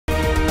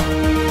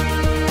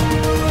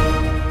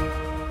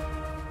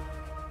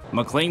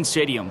McLean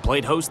Stadium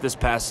played host this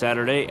past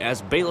Saturday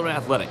as Baylor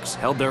Athletics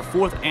held their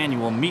 4th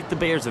annual Meet the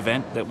Bears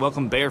event that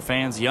welcomed Bear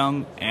fans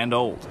young and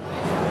old.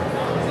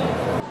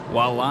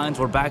 While lines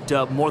were backed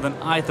up more than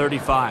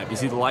I-35 to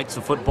see the likes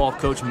of football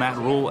coach Matt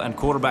Rule and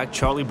quarterback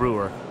Charlie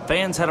Brewer,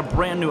 fans had a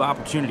brand new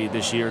opportunity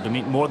this year to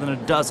meet more than a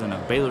dozen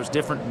of Baylor's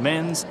different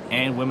men's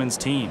and women's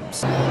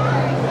teams.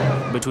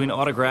 Between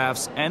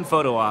autographs and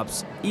photo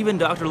ops, even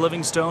Dr.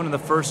 Livingstone and the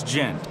First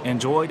Gent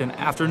enjoyed an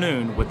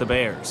afternoon with the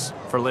Bears.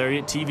 For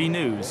Lariat TV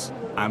News,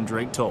 I'm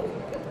Drake Toll.